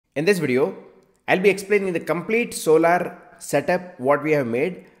In this video, I'll be explaining the complete solar setup what we have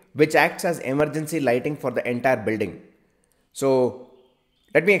made, which acts as emergency lighting for the entire building. So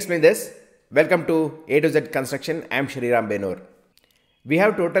let me explain this. Welcome to A2Z Construction. I'm Shriram Benur. We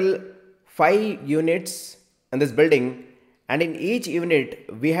have total 5 units in this building, and in each unit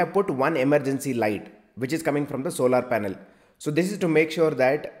we have put one emergency light which is coming from the solar panel. So this is to make sure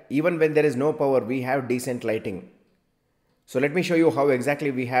that even when there is no power, we have decent lighting. So let me show you how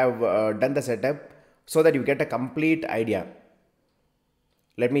exactly we have done the setup so that you get a complete idea.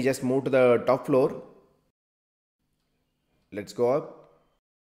 Let me just move to the top floor. Let's go up.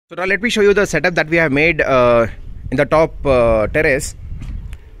 So now let me show you the setup that we have made in the top terrace.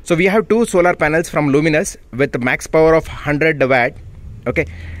 So we have 2 solar panels from Luminous with max power of 100 watt. Okay.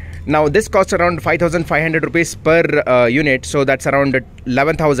 Now this costs around 5,500 rupees per unit. So that's around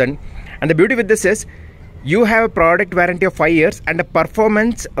 11,000. And the beauty with this is you have a product warranty of 5 years and a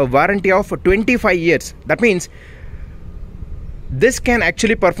performance warranty of 25 years. That means this can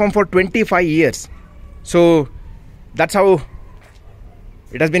actually perform for 25 years. So that's how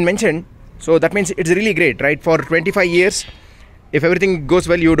it has been mentioned. So that means it's really great, right? For 25 years, if everything goes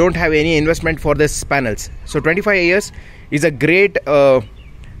well, you don't have any investment for this panels. So 25 years is a great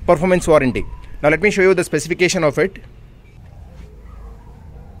performance warranty. Now let me show you the specification of it.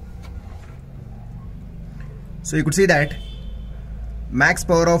 So you could see that max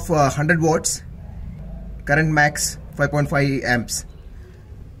power of 100 watts, current max 5.5 amps.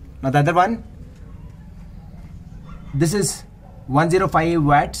 Now the other one, this is 105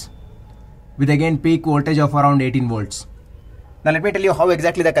 watts with again peak voltage of around 18 volts. Now let me tell you how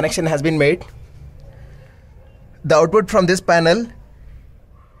exactly the connection has been made. The output from this panel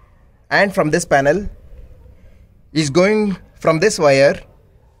and from this panel is going from this wire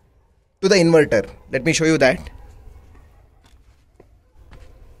to the inverter. Let me show you that.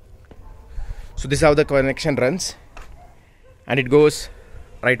 So this is how the connection runs, and it goes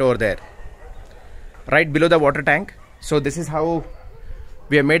right over there, right below the water tank. So this is how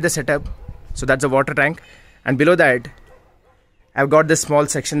we have made the setup. So that's the water tank, and below that I've got this small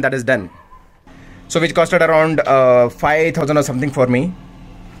section that is done, so which costed around 5,000 or something for me.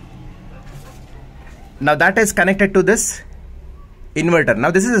 Now that is connected to this inverter.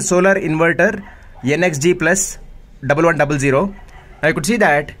 Now this is a solar inverter NXG plus 1100. Now you could see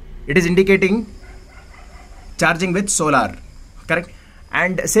that it is indicating charging with solar, correct?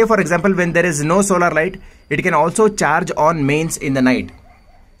 And say for example, when there is no solar light, it can also charge on mains in the night.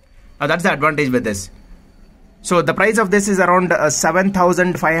 Now that's the advantage with this. So the price of this is around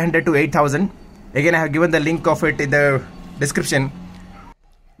 7,500 to 8,000. Again, I have given the link of it in the description.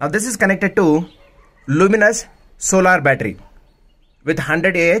 Now this is connected to Luminous solar battery with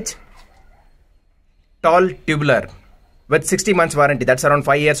 100 Ah tall tubular with 60 months warranty. That's around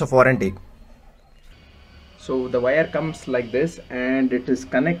 5 years of warranty. So the wire comes like this, and it is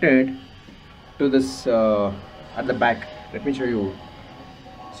connected to this at the back. Let me show you.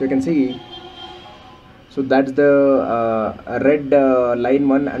 So you can see, so that's the red line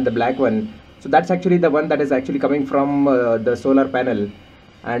one and the black one. So that's actually the one that is actually coming from the solar panel.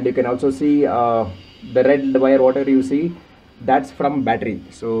 And you can also see the red wire, whatever you see, that's from battery.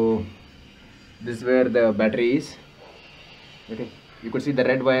 So this is where the battery is. Okay, you could see the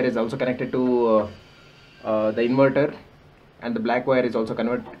red wire is also connected to the inverter, and the black wire is also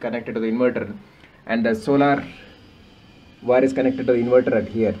connected to the inverter, and the solar wire is connected to the inverter at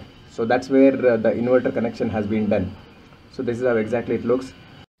here. So that's where the inverter connection has been done. So this is how exactly it looks.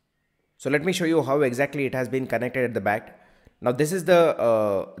 So let me show you how exactly it has been connected at the back. Now this is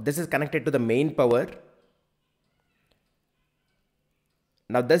the this is connected to the main power.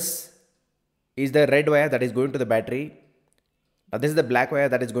 Now this is the red wire that is going to the battery. Now this is the black wire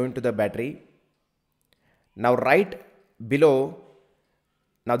that is going to the battery. Now right below,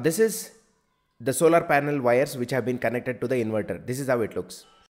 now this is the solar panel wires which have been connected to the inverter. This is how it looks.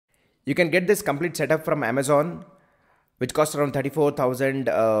 You can get this complete setup from Amazon, which costs around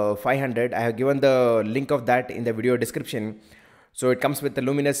 34,500. I have given the link of that in the video description. So it comes with the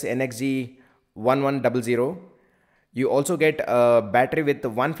Luminous NXG 1100. You also get a battery with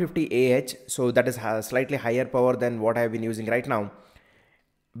 150 Ah, so that is slightly higher power than what I have been using right now,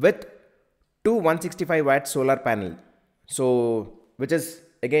 with 2 165 watt solar panel. So which is,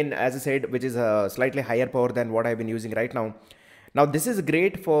 again, as I said, which is a slightly higher power than what I have been using right now. Now this is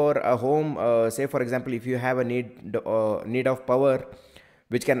great for a home, say for example, if you have a need of power,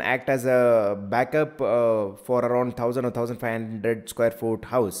 which can act as a backup for around 1,000 or 1,500 square foot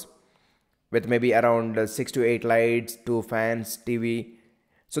house with maybe around 6 to 8 lights, 2 fans, TV.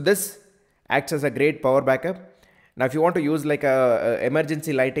 So this acts as a great power backup. Now if you want to use like a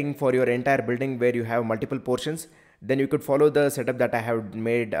emergency lighting for your entire building where you have multiple portions, then you could follow the setup that I have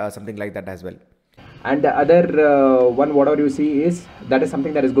made, something like that as well. And the other one, whatever you see, is that is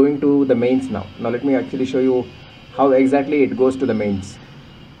something that is going to the mains now. Now let me actually show you how exactly it goes to the mains.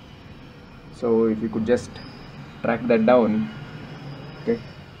 So if you could just track that down, okay,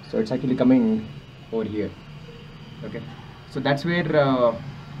 so it's actually coming over here, okay, so that's where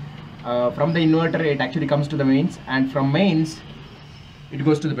from the inverter it actually comes to the mains, and from mains it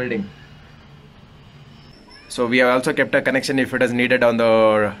goes to the building. So we have also kept a connection if it is needed on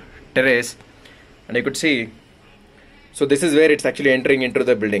the terrace, and you could see, so this is where it's actually entering into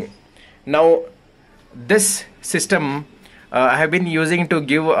the building. Now this system I have been using to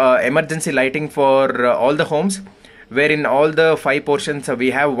give emergency lighting for all the homes, where in all the 5 portions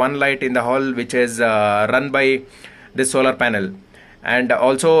we have one light in the hall which is run by this solar panel, and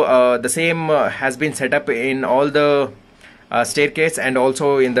also the same has been set up in all the staircase and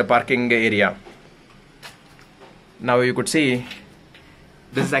also in the parking area. Now you could see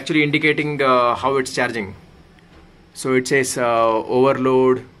this is actually indicating how it's charging. So it says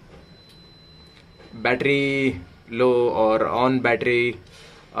overload, battery low or on battery,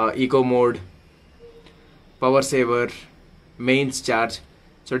 eco mode, power saver, mains charge.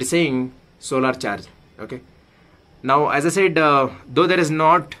 So it is saying solar charge. Okay, now as I said, though there is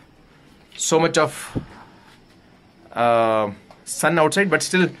not so much of sun outside, but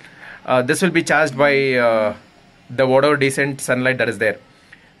still this will be charged by the whatever decent sunlight that is there.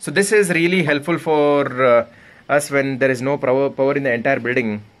 So this is really helpful for us when there is no power in the entire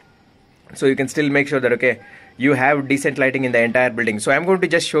building. So you can still make sure that, okay, you have decent lighting in the entire building. So I'm going to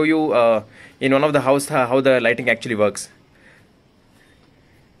just show you in one of the house how the lighting actually works.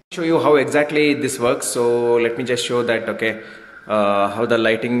 Show you how exactly this works. So let me just show that, okay, how the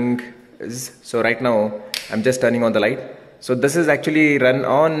lighting is. So right now I'm just turning on the light. So this is actually run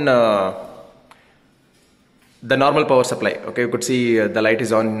on the normal power supply. Okay, you could see the light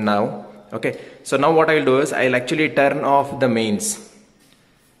is on now. Okay, so now what I will do is I'll actually turn off the mains.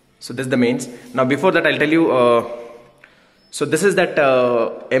 So this is the mains. Now before that I'll tell you, so this is that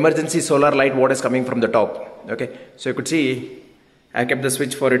emergency solar light what is coming from the top. Okay, so you could see I kept the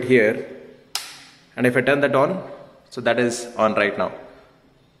switch for it here, and if I turn that on, so that is on right now.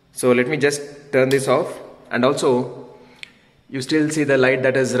 So let me just turn this off, and also you still see the light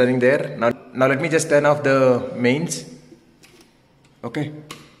that is running there. Now let me just turn off the mains. Okay,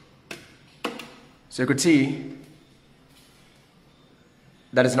 so you could see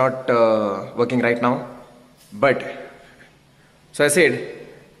that is not working right now, but so I said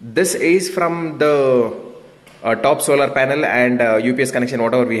this is from the top solar panel and UPS connection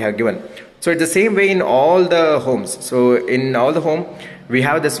whatever we have given. So it's the same way in all the homes. So in all the home we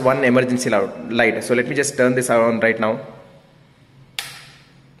have this one emergency light. So let me just turn this on right now.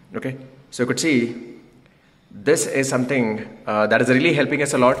 Okay, so you could see this is something that is really helping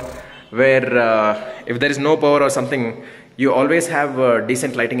us a lot, where if there is no power or something, you always have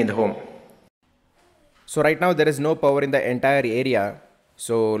decent lighting in the home. So right now there is no power in the entire area.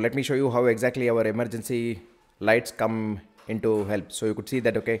 So let me show you how exactly our emergency lights come into help. So you could see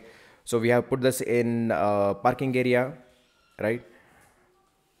that, okay, so we have put this in parking area, right?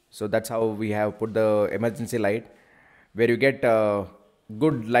 So that's how we have put the emergency light, where you get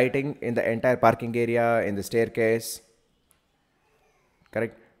good lighting in the entire parking area, in the staircase,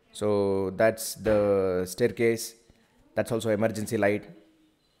 correct? So that's the staircase. That's also emergency light.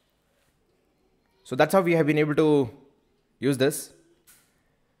 So that's how we have been able to use this.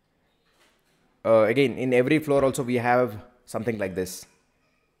 Again, in every floor also we have something like this.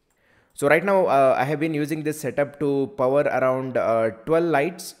 So right now I have been using this setup to power around 12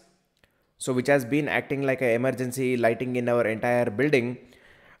 lights, so which has been acting like an emergency lighting in our entire building,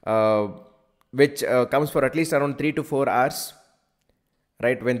 which comes for at least around 3 to 4 hours,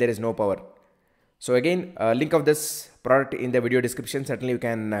 right, when there is no power. So again, link of this product in the video description. Certainly you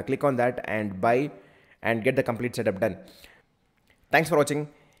can click on that and buy and get the complete setup done. Thanks for watching.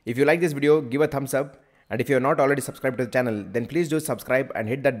 If you like this video, give a thumbs up, and if you are not already subscribed to the channel, then please do subscribe and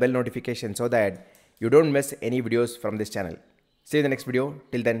hit that bell notification so that you don't miss any videos from this channel. See you in the next video.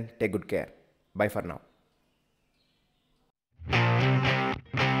 Till then, take good care. Bye for now.